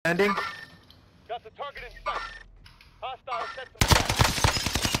landing. Got the target in sight. Hostile set some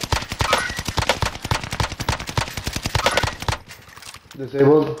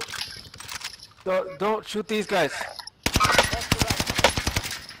Disabled. Don't shoot these guys.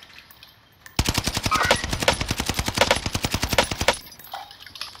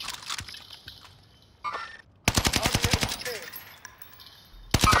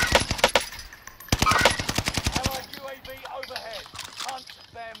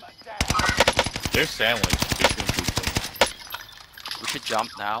 They're sandwiched between people. We should jump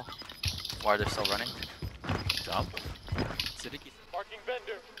now. While they're still running. Jump? marking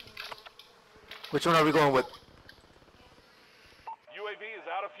vendor. Which one are we going with? UAV is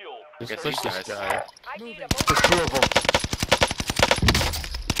out of fuel. Just Guess push these this guys. guy. There's two of them.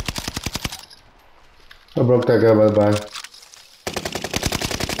 I broke that guy, bye.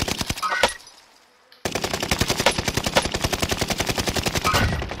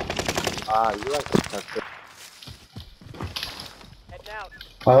 You like that. Heading out.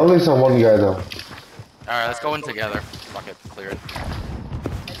 I only saw one guy though. Alright, let's go in together. Fuck it, clear it.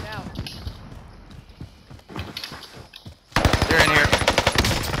 Heading out. They're in here.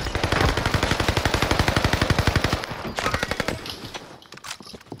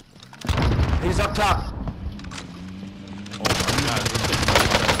 He's up top. Oh my god, this is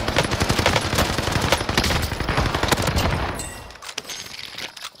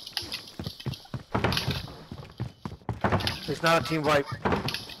It's not a team wipe.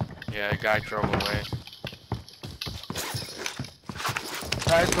 Yeah, a guy drove away.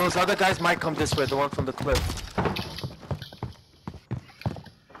 Guys, those other guys might come this way, the one from the cliff.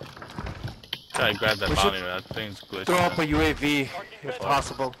 try to grab that We should bounty, that thing's glitched. Throw up a UAV if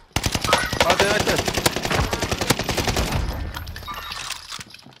possible. Oh, they're right there.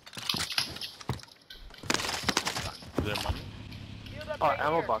 Is there money? Oh,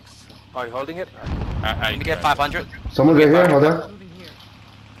 ammo box. Are you holding it? Can you get 500? Someone right here, hold on.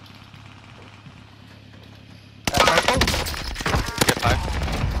 Purple? Get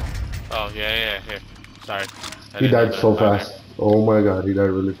 5. Oh, yeah, here. Sorry. He died so fast. Oh my god, he died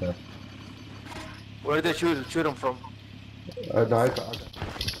really fast. Where did they shoot him from? No, I got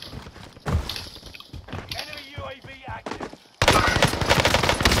Enemy UAV active.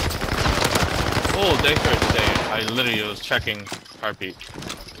 Oh, they heard saying. I literally was checking heartbeat.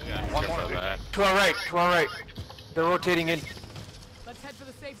 Yeah, One more. that. To our right, to our right. They're rotating in. Let's head for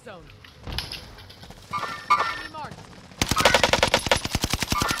the safe zone. Enemy marked.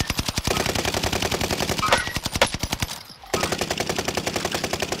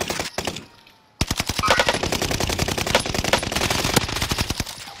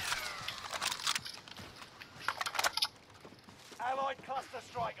 Allied cluster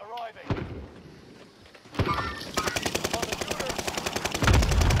strike arriving. On the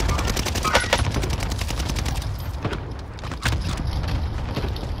shooter.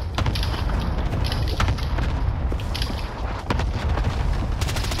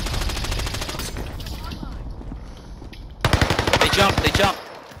 They jump, they jump.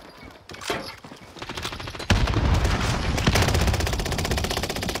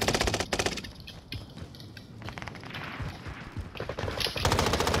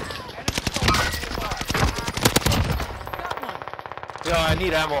 Yo, I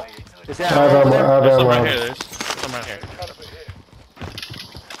need ammo. Is there I have ammo over ammo, I there? have There's some right ammo. here, there's some right here.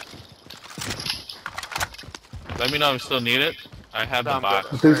 Let me know if you still need it. I have the I'm box.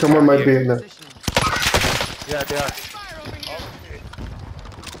 I think someone might be in there. Yeah, they are. Fire over here.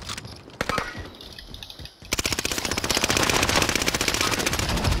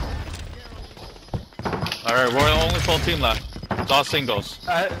 Alright, we're only full team left. It's all singles.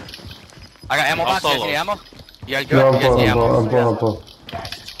 I got ammo All box. You guys need solos. ammo? You guys good? No, You guys need ammo? I'm full.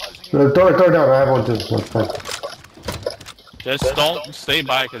 No, throw it down, I have one too. That's fine. Just don't stay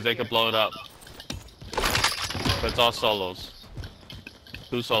by because they could blow it up. But it's all solos.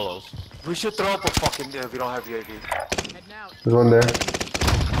 2 solos. We should throw up a fucking if we don't have UAV. Heading out. There's one there.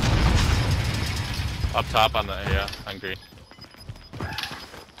 Up top on the, yeah, on green.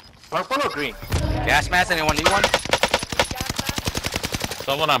 Purple or green? Gas mask, anyone need one?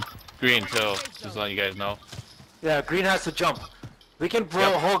 Someone on green too, just letting you guys know. Yeah, green has to jump. We can Yep,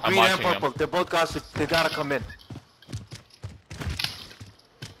 hold I'm green and watching him. purple. They both they gotta come in.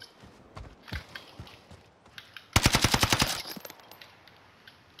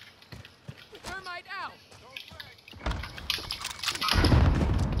 Thermite out.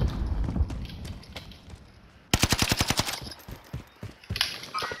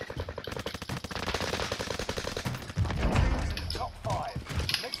 Top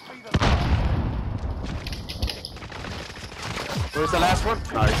 5. Let's be the There's the last one.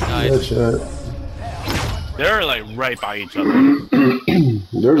 Nice. Good shit. They're like right by each other.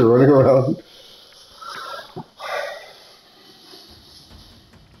 They're just running around.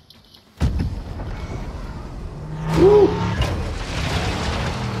 Woo.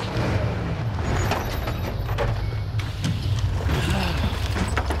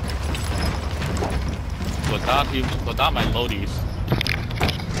 Without my loadies.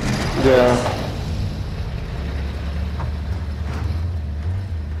 Yeah.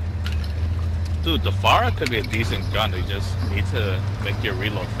 Dude, the Farah could be a decent gun. They just need to make your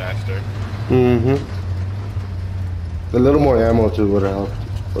reload faster. Mm-hmm. A little more ammo too would have helped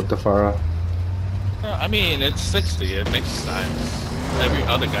with the Farah. I mean, it's 60. It makes sense. Every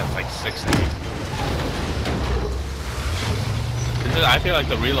other gun's like 60. I feel like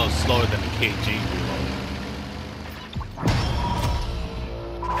the reload's slower than the KG.